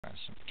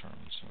passive term.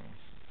 So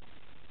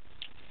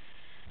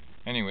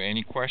anyway,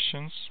 any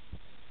questions?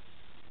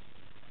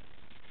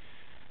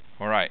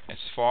 Alright, as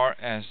far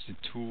as the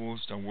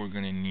tools that we're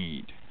going to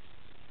need,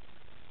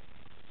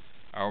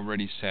 I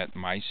already set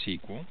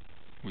MySQL,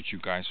 which you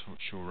guys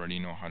should already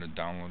know how to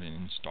download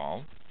and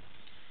install.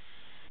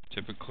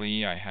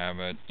 Typically, I have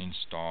it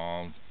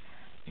installed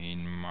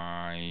in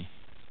my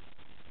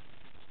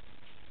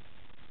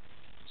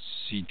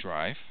C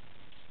drive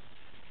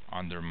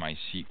under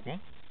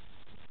MySQL.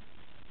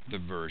 The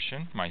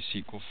version,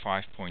 MySQL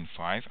 5.5.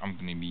 I'm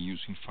going to be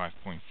using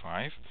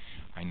 5.5.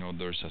 I know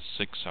there's a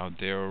 6 out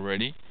there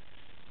already.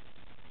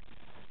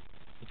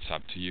 It's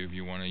up to you if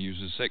you want to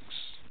use a 6.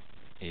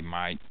 It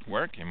might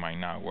work, it might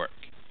not work.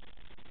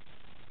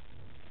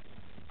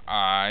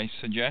 I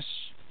suggest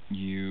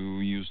you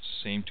use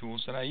the same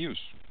tools that I use.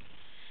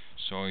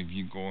 So if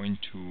you go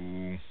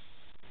into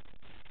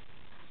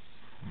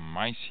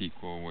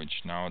MySQL,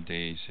 which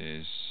nowadays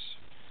is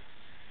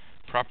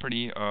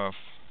property of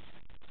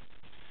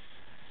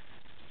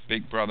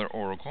Big Brother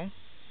Oracle,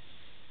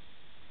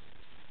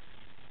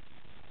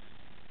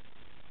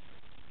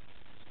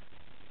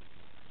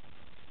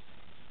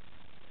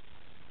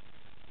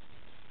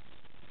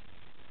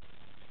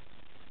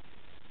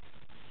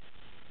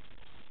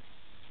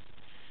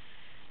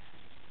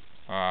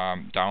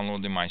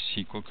 download the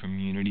MySQL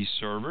community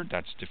server.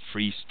 That's the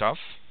free stuff,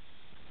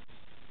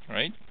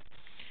 right?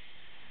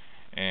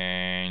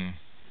 And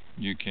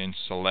you can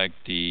select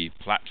the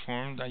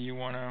platform that you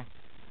want to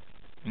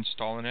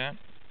install it at.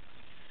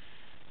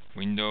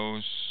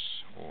 Windows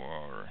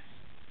or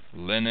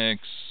Linux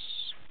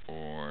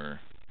or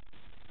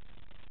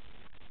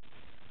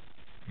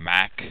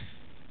Mac.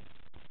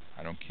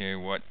 I don't care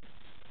what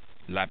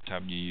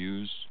laptop you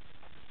use.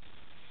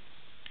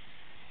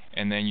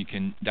 And then you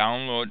can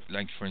download,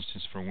 like for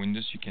instance for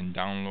Windows, you can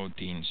download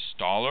the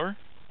installer,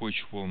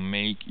 which will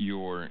make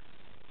your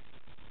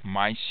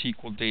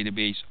MySQL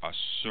database a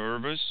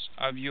service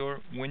of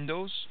your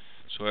Windows.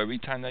 So every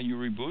time that you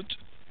reboot,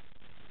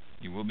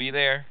 it will be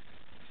there,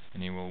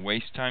 and it will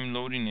waste time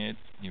loading it,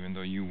 even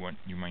though you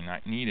might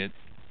not need it.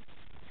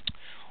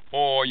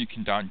 Or you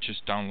can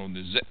just download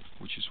the zip,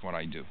 which is what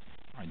I do.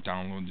 I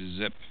download the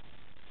zip.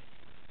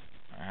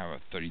 I have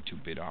a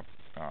 32-bit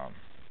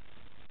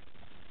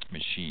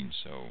machine,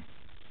 so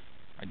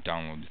I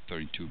download the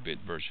 32-bit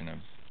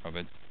version of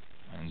it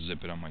and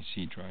zip it on my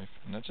C drive,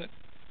 and that's it.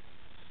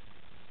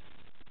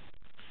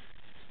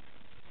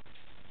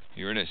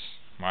 Here it is,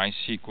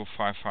 MySQL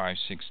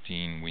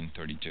 5516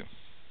 Win32.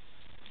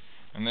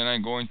 And then I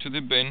go into the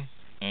bin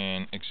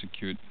and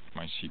execute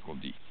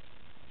MySQL-D.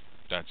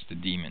 That's the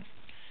daemon.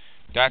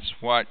 That's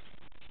what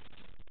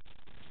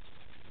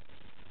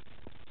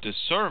the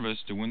service,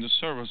 the Windows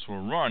service,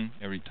 will run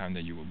every time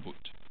that you will boot.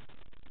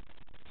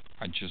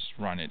 I just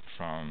run it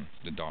from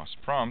the DOS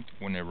prompt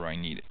whenever I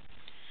need it.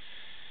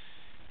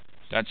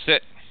 That's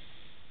it.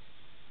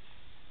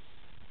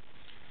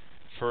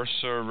 First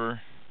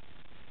server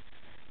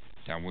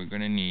that we're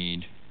going to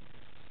need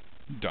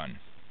done.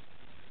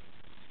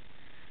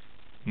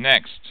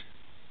 Next,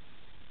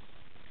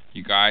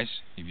 you guys,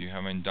 if you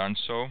haven't done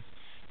so,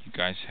 you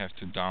guys have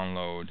to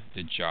download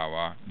the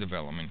Java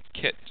Development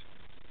Kit,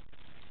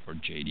 or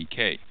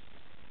JDK.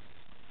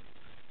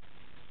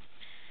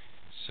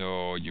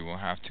 So you will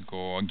have to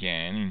go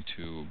again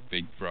into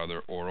Big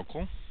Brother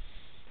Oracle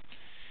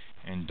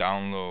and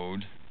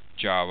download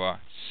Java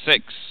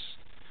 6.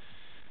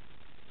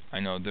 I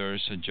know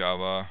there's a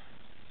Java,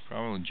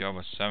 probably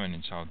Java 7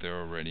 is out there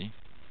already.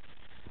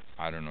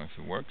 I don't know if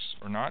it works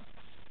or not.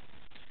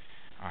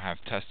 I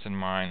have tested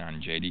mine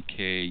on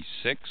JDK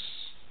 6.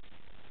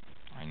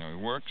 I know it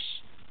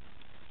works,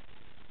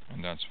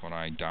 and that's what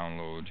I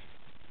download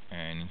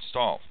and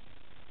install.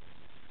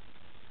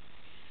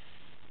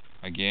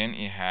 Again,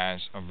 it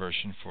has a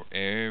version for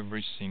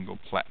every single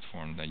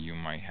platform that you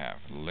might have.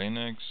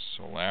 Linux,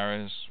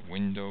 Solaris,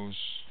 Windows,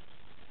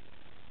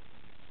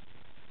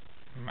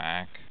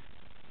 Mac.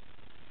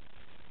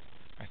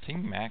 I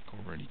think Mac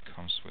already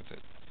comes with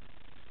it.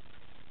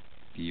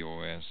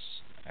 DOS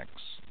X.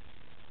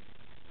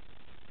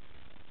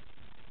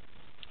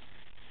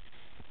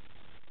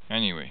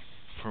 Anyway,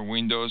 for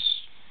Windows,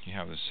 you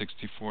have the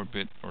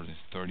 64-bit or the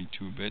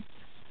 32-bit.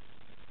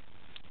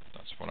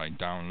 That's what I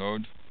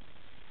download.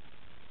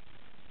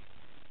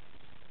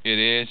 It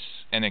is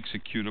an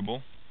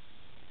executable,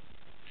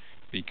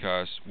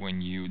 because when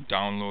you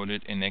download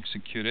it and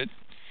execute it,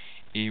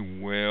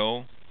 it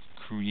will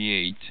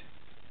create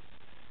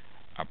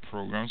a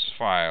programs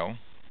file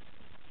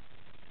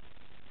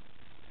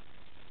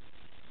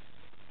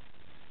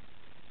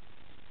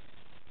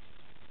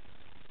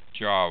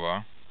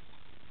Java,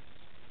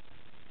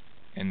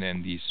 and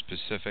then the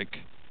specific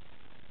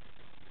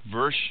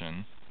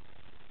version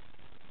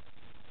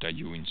that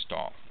you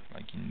install.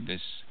 Like in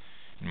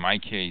my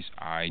case,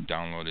 I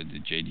downloaded the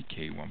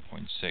JDK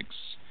 1.6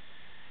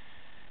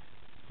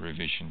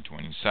 revision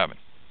 27.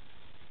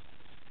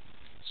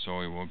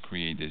 So it will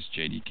create this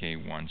JDK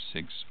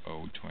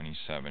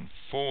 16027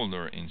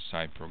 folder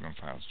inside Program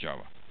Files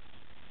Java.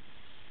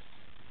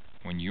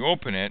 When you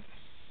open it,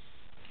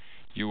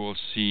 you will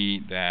see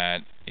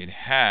that it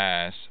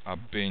has a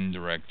bin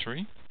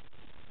directory,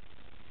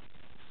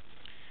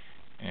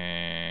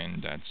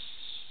 and that's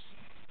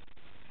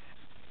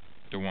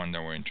the one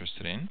that we're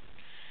interested in,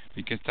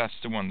 because that's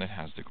the one that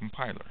has the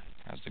compiler.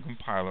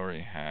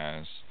 It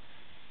has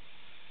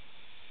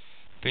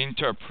the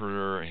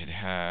interpreter, it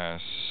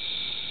has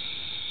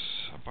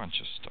a bunch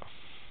of stuff.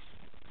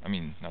 I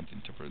mean, not the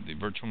interpreter, the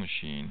virtual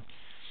machine.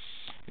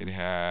 It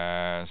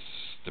has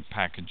the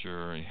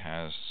packager, it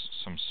has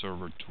some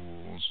server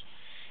tools.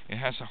 It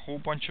has a whole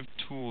bunch of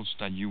tools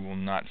that you will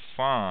not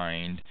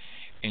find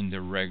in the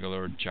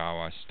regular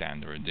Java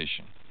Standard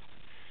Edition,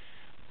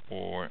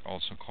 or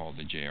also called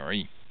the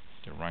JRE,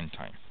 the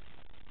runtime,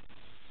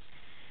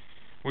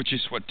 which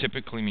is what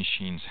typically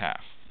machines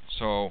have.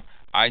 So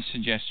I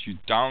suggest you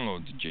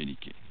download the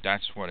JDK.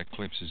 That's what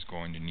Eclipse is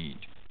going to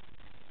need.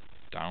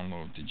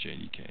 Download the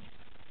JDK.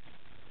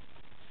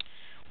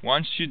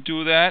 Once you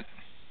do that,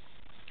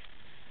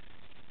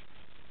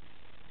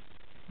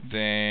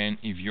 then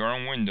if you're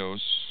on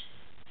Windows,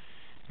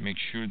 make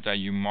sure that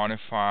you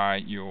modify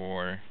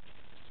your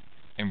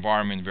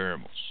environment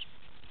variables.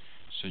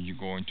 So you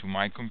go into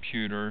My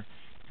Computer,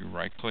 you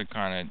right click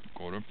on it,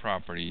 go to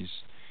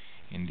Properties.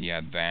 In the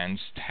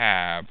Advanced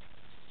tab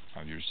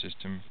of your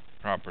System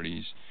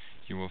Properties,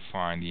 you will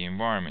find the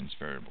environments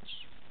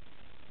variables.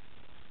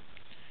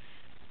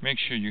 Make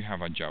sure you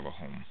have a Java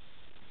Home.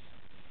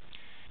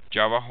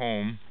 Java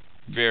Home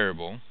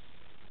variable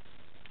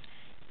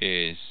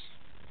is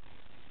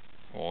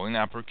all in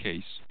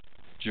uppercase,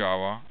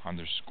 Java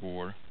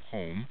 _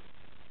 home,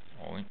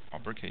 all in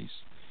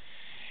uppercase,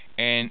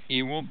 and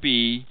it will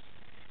be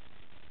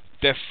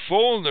the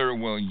folder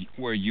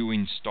where you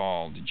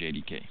install the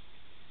JDK.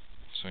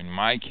 So in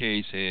my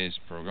case is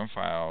Program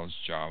Files,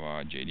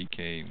 Java,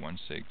 JDK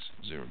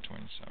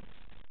 16027.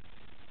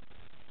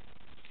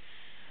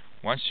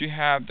 Once you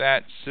have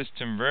that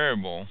system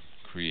variable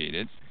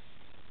created,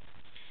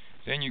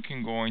 then you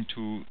can go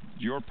into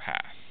your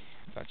path.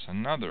 That's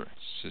another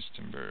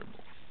system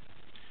variable.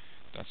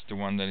 That's the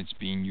one that is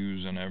being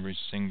used on every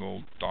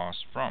single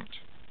DOS prompt.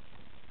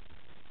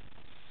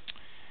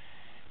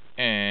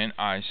 And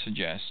I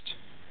suggest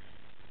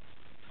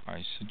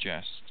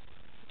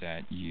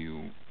that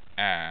you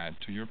add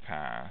to your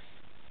path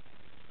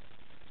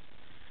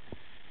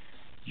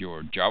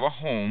your Java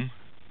Home.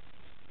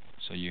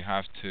 So you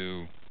have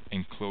to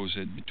enclose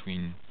it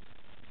between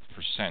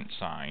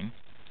 %,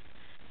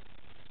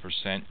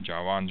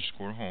 %Java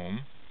 _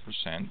 home,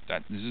 %.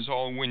 This is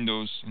all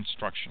Windows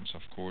instructions.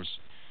 Of course,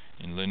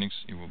 in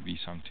Linux it will be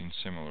something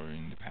similar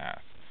in the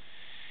path.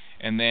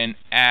 And then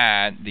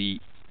add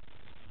the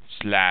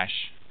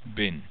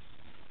 /bin.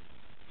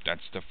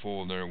 That's the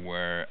folder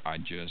where I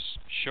just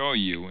show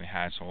you. It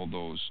has all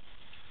those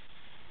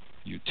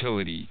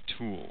utility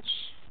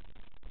tools.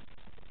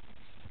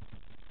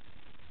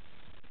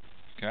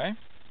 Okay?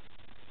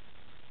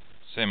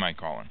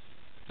 Semicolon.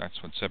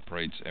 That's what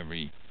separates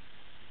every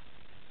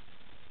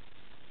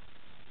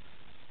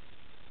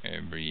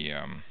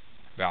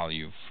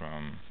value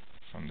from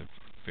the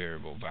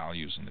variable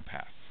values in the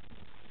path.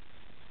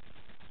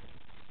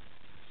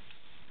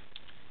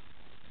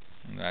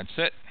 And that's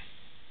it.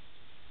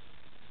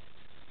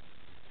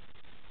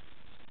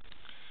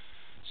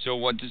 So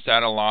what does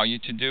that allow you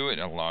to do? It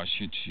allows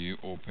you to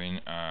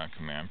open a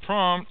command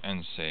prompt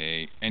and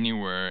say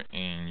anywhere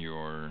in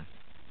your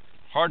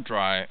hard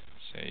drive,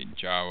 say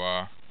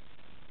Java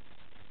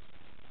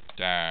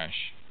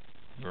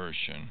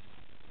 -version,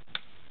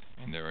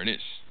 and there it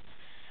is.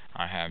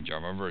 I have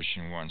Java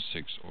version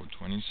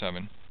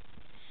 16027,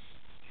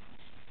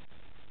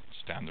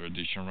 Standard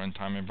Edition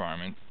runtime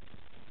environment,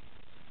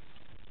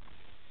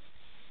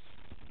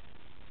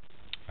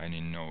 and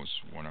it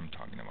knows what I'm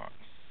talking about.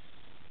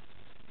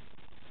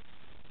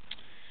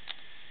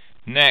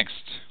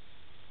 Next,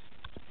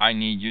 I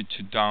need you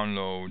to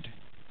download,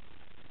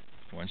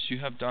 once you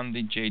have done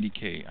the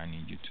JDK, I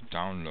need you to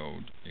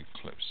download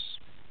Eclipse,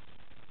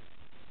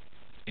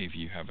 if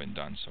you haven't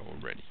done so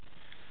already.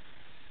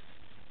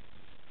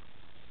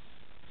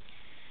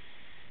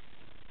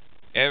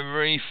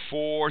 Every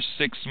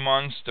 4-6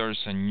 months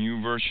there's a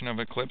new version of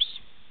Eclipse.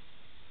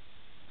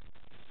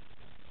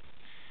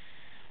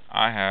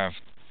 I have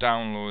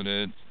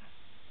downloaded,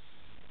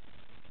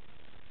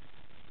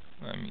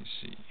 let me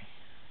see,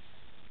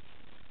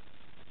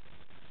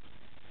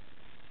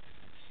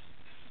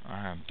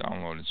 I have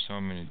downloaded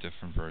so many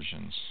different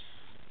versions.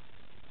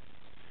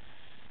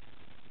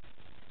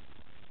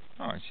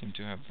 Oh, I seem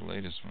to have the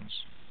latest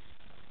ones.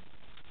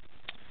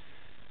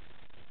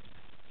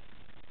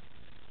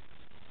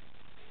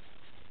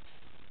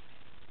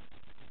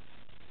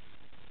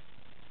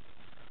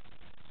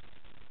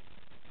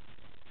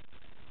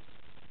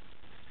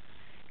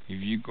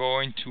 If you go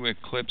into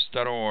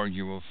eclipse.org,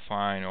 you will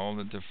find all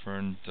the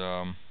different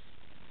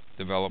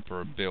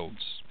developer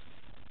builds.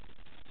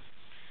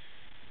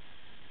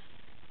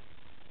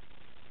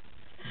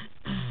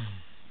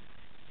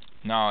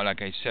 Now,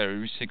 like I said,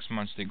 every 6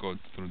 months they go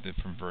through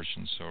different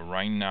versions. So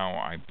right now,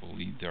 I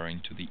believe they're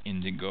into the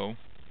Indigo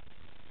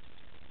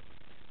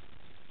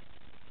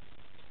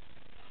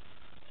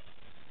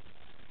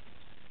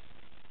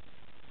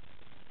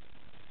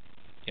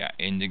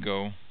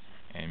Indigo,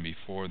 and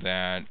before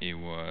that it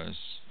was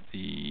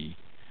the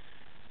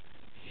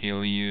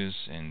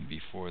Helios, and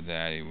before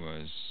that it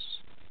was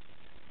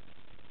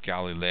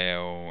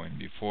Galileo, and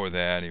before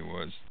that it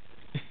was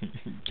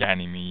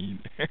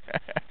Ganymede,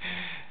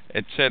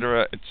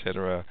 etc.,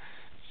 etc.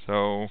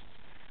 So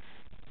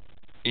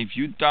if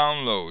you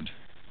download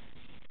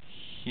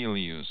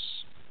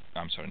Helios,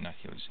 I'm sorry, not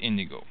Helios,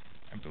 Indigo.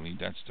 I believe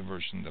that's the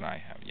version that I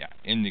have. Yeah,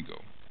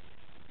 Indigo.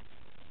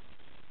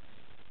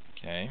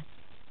 Okay.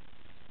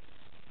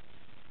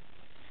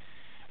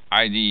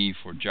 IDE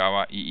for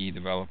Java EE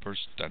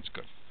developers, that's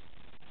good.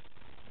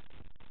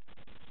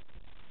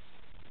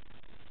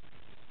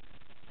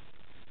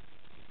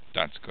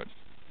 That's good.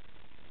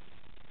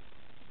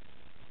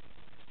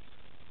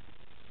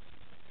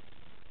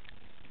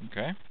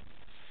 Okay.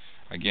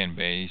 Again,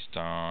 based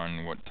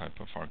on what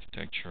type of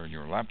architecture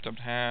your laptop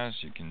has,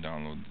 you can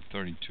download the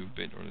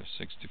 32-bit or the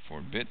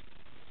 64-bit.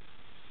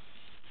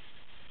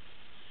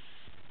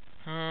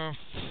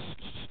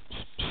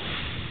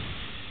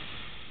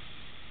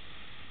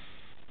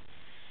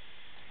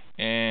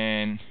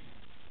 And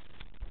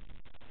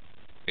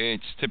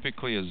it's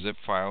typically a zip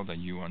file that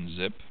you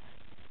unzip,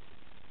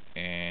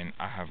 and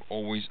I have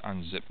always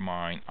unzipped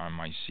mine on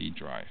my C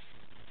drive.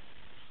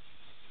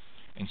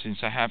 And since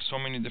I have so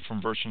many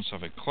different versions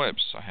of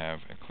Eclipse, I have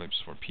Eclipse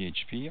for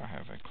PHP, I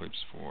have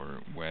Eclipse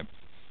for web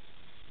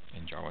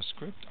and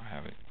JavaScript, I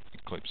have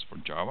Eclipse for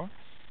Java,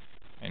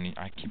 and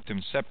I keep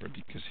them separate,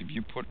 because if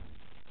you put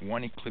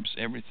one Eclipse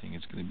everything,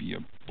 it's going to be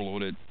a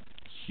bloated,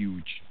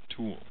 huge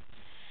tool.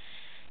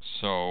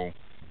 So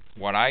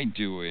what I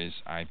do is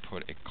I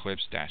put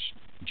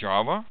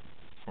Eclipse-Java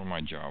for my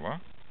Java.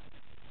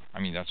 I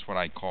mean, that's what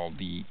I call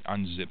the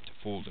unzipped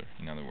folder,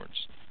 in other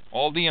words.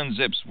 All the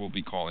unzips will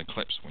be called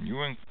Eclipse. When you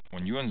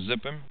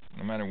unzip them,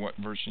 no matter what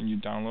version you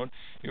download,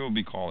 it will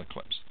be called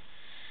Eclipse.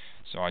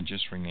 So I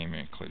just rename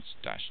it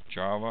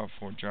Eclipse-Java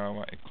for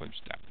Java,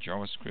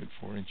 Eclipse-JavaScript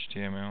for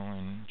HTML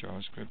and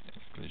JavaScript,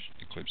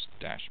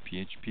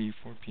 Eclipse-PHP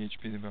for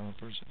PHP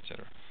developers,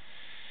 etc.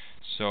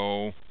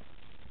 So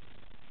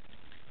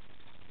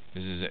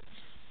this is it.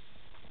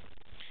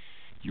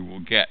 You will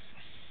get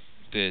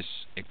this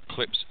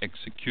Eclipse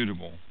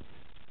executable,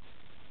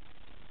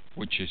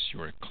 which is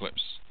your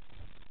Eclipse.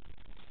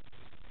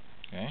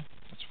 Okay,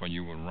 that's what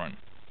you will run.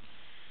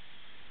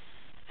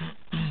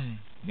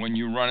 When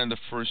you run it the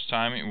first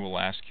time, it will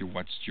ask you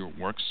what's your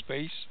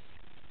workspace.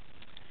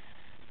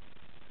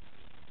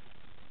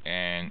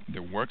 And the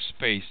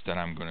workspace that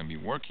I'm going to be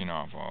working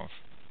off of,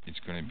 it's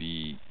going to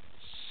be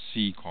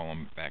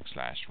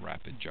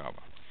C:\rapid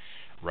Java.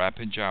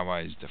 Rapid Java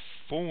is the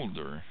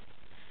folder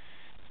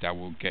that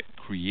will get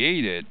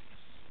created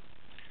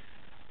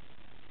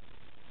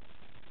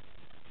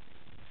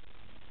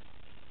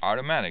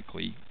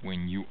automatically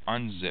when you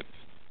unzip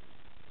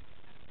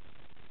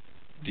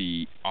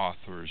the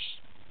author's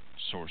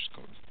source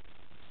code.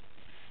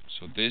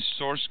 So this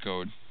source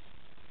code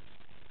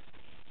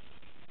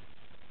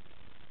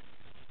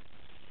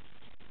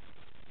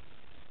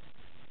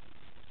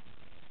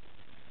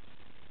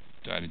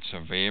that it's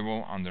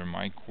available under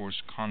my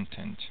course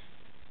content,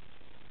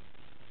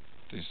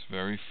 this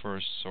very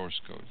first source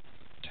code,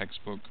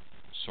 textbook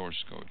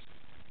source code.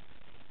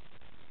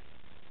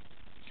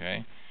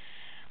 Okay,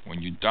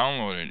 when you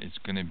download it, it's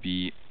going to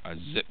be a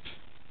zip.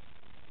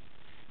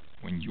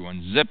 When you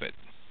unzip it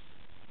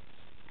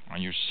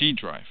on your C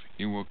drive,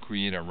 it will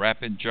create a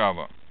Rapid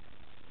Java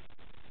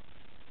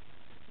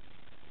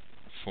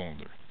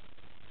folder.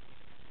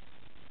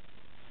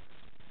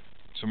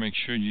 So make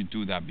sure you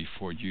do that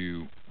before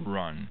you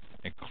run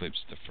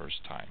Eclipse the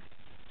first time.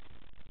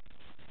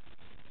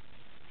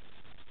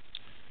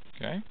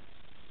 Okay?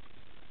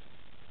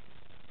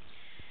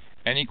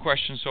 Any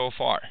questions so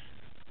far?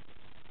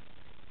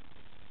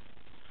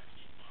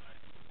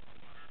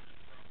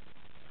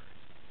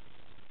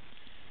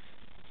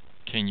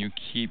 Can you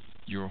keep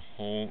your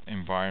whole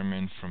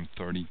environment from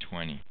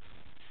 3020?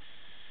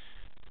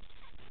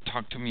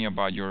 Talk to me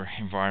about your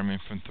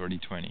environment from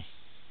 3020.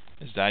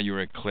 Is that your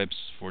Eclipse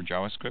for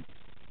JavaScript?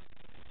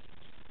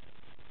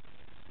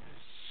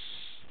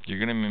 You're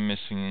gonna be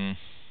missing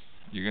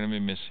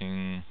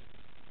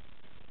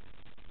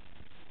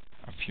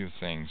a few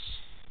things.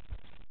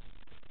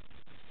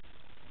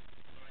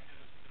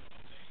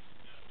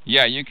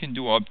 Yeah, you can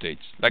do updates.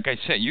 Like I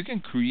said, you can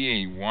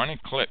create one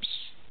Eclipse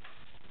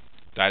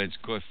that is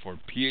good for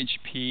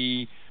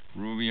PHP,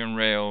 Ruby on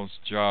Rails,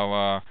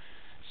 Java,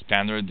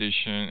 Standard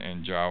Edition,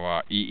 and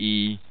Java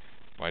EE,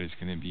 but it's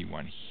going to be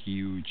one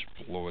huge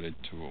bloated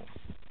tool.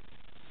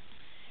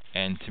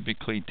 And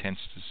typically tends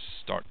to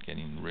start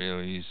getting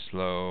really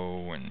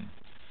slow and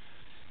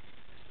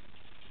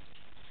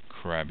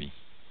crabby.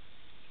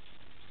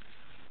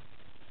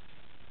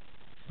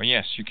 But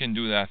yes, you can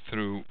do that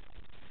through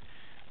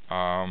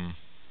updates.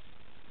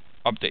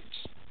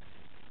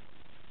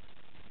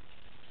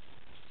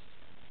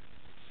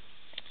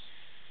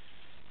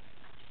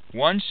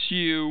 Once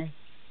you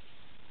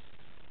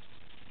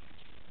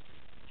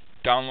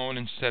download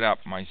and set up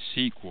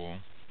MySQL,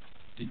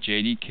 the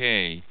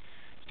JDK,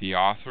 the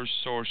author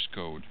source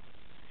code,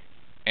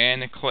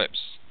 and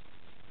Eclipse,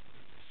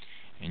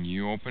 and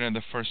you open it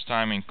the first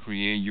time and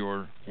create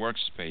your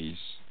workspace,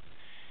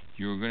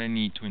 you're going to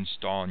need to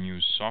install new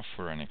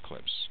software in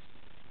Eclipse.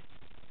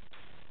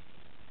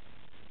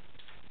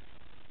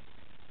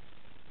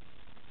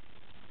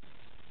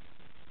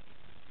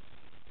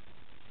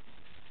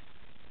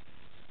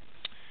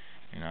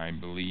 And I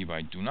believe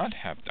I do not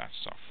have that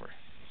software,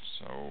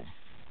 so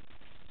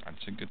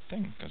that's a good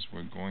thing, because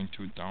we're going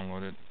to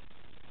download it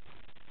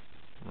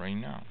right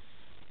now.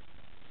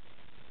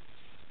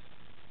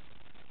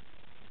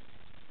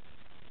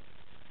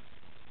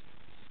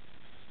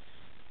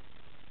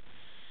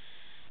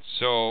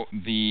 So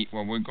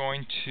what we're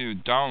going to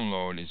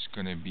download is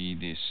going to be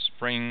the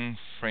Spring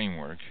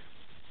framework.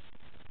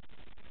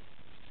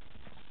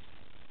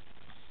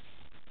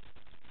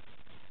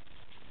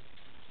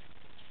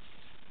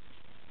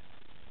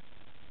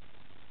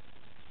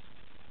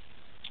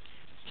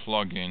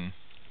 Plugin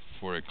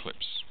for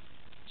Eclipse.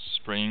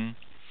 Spring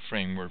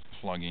framework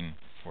plugin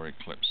for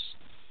Eclipse.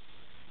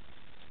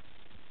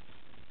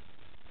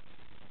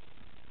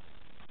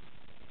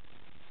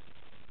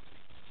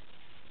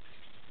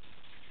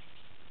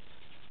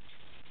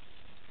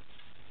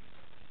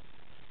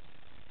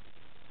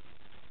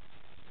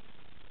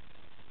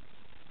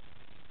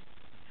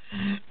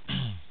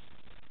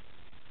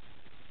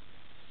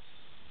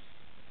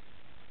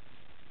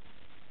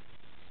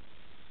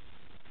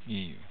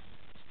 Ew.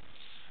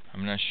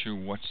 I'm not sure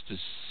what's the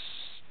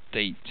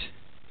state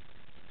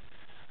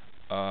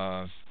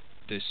of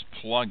this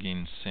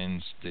plugin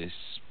since the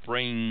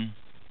Spring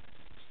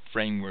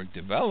framework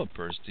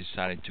developers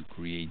decided to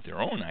create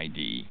their own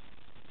IDE.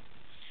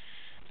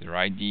 Their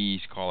IDE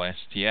is called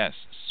STS,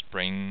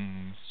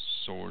 Spring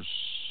Source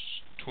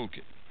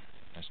Toolkit.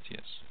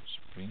 STS,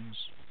 Spring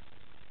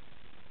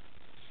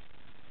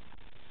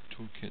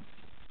Toolkit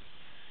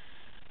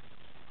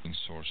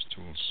Source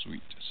Tool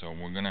Suite. So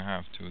we're going to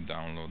have to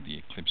download the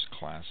Eclipse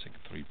Classic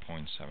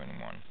 3.71.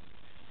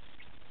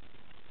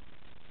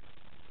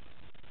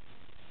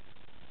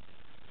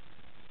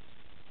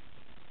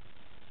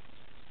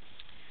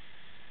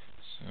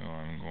 So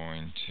I'm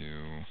going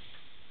to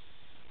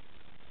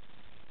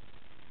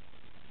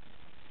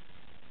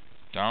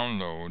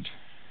download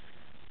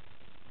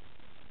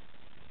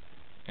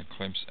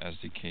Eclipse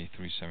SDK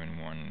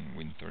 371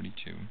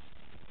 Win32.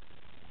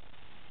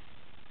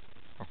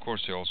 Of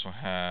course, they also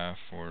have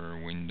for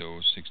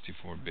Windows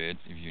 64-bit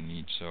if you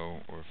need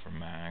so, or for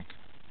Mac,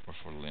 or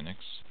for Linux.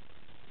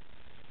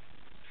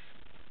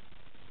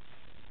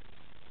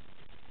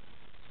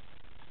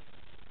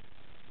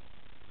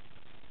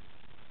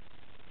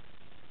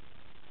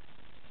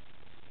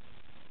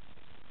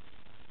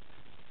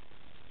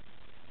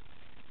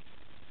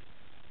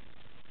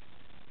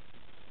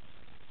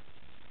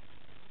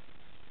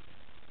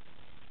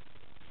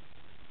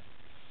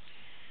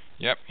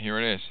 Yep, here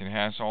it is. It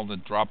has all the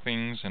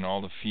droppings and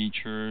all the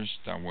features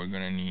that we're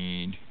going to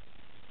need.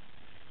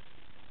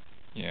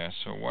 Yeah,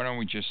 so why don't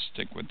we just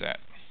stick with that.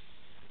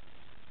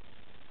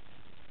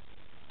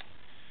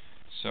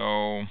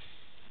 So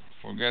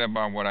forget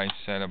about what I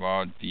said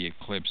about the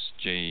Eclipse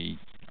the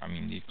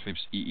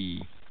Eclipse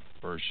EE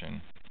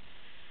version.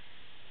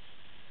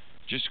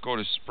 Just go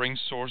to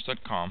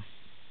springsource.com,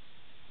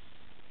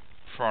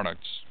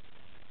 products,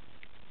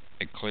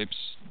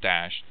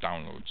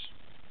 Eclipse-downloads,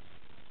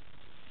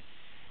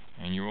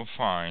 and you will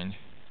find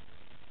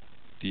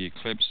the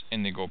Eclipse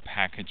Indigo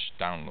package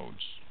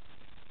downloads,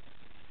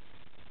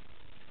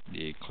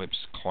 the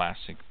Eclipse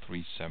Classic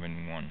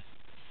 371.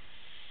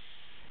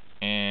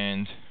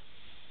 And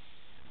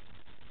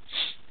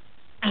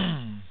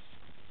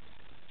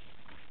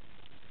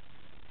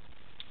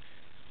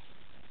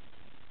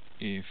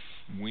if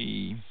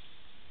we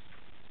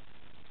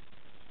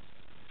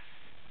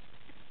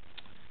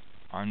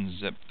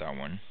unzip that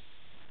one,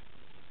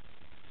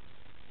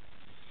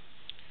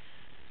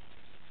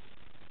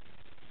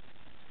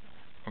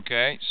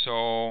 okay,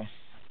 so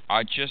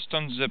I just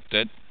unzipped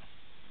it.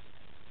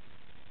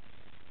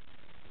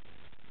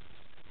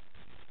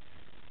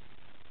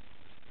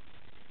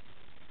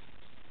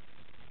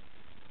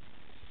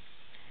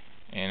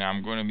 And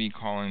I'm going to be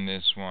calling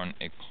this one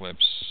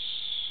Eclipse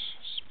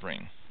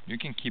Spring. You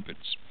can keep it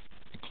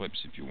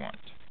Eclipse if you want.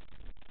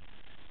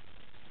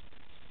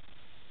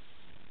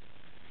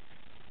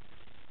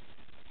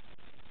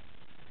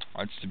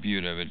 That's the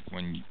beauty of it.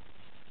 When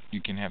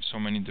you can have so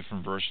many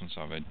different versions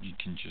of it, you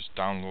can just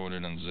download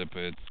it, unzip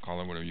it,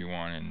 call it whatever you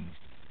want. And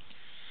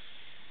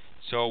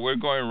so we're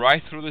going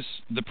right through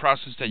the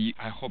process that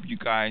I hope you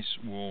guys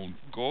will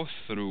go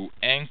through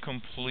and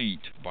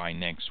complete by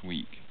next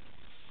week.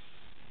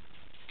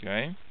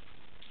 Okay?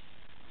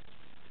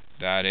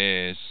 That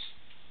is,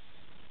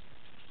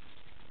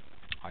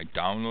 I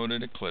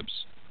downloaded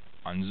Eclipse,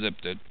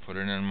 unzipped it, put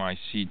it in my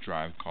C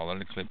drive, call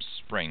it Eclipse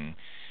Spring,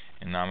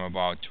 and I'm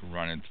about to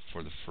run it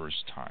for the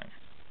first time.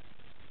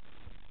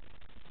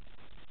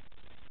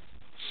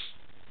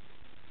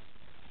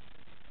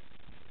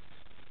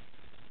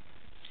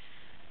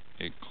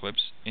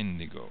 Eclipse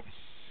Indigo.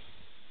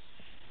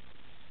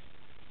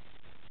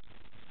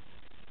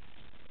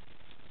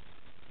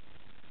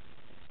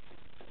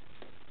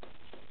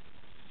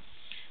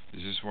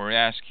 is where I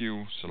ask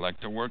you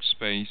select a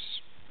workspace.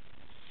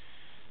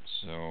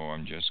 So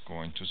I'm just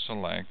going to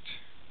select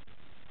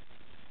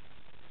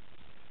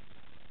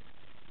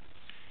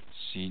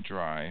C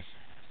drive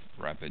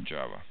Rapid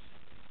Java.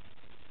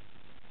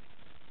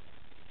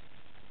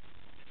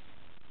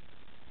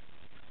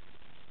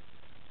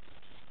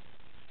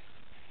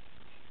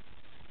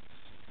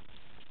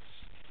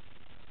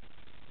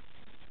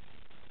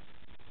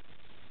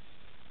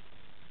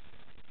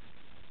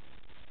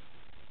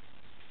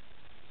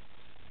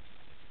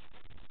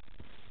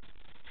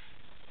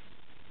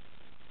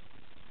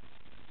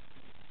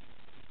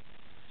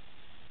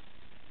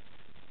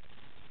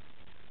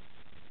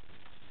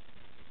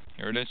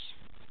 Here it is.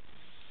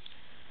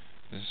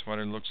 This is what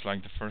it looks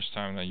like the first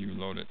time that you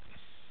load it.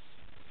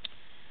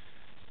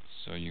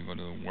 So you go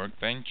to the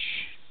workbench.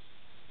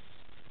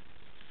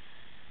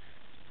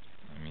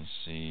 Let me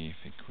see if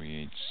it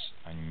creates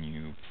a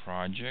new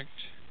project.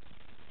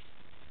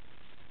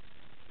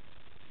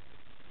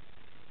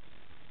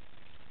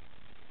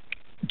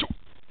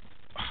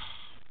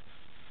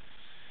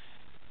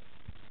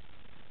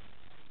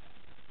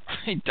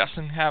 It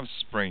doesn't have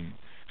Spring.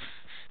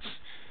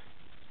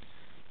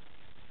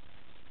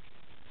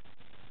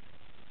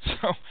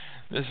 So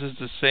this is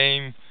the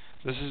same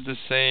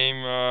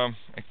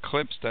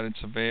Eclipse that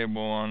it's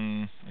available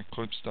on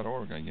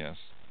eclipse.org, I guess.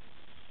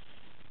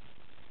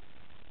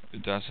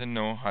 It doesn't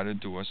know how to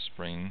do a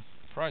Spring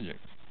project.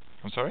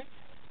 I'm sorry?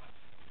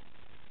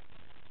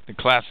 The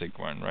classic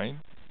one, right?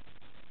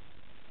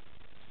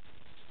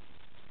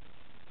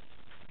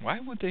 Why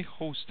would they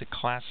host the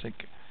classic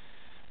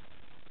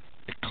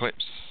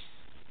Eclipse?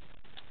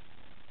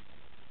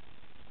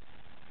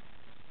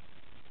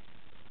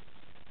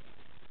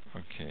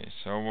 Okay,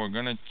 so we're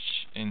gonna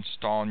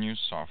install new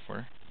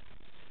software.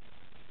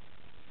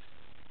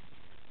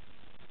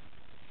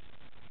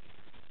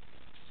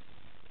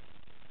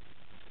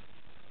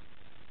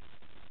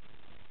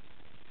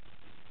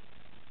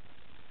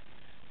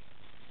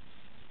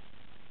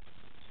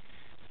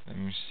 Let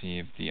me see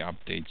if the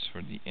updates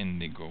for the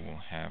Indigo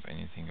will have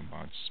anything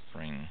about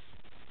Spring.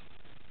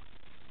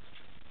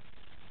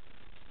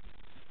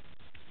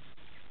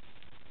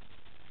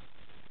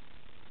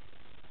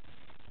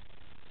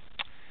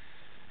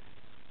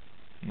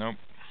 Nope.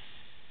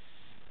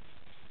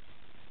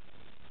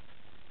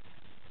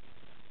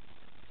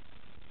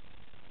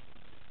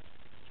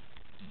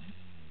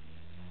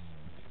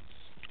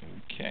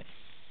 Okay.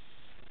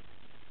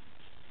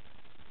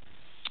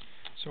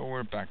 So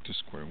we're back to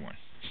square one.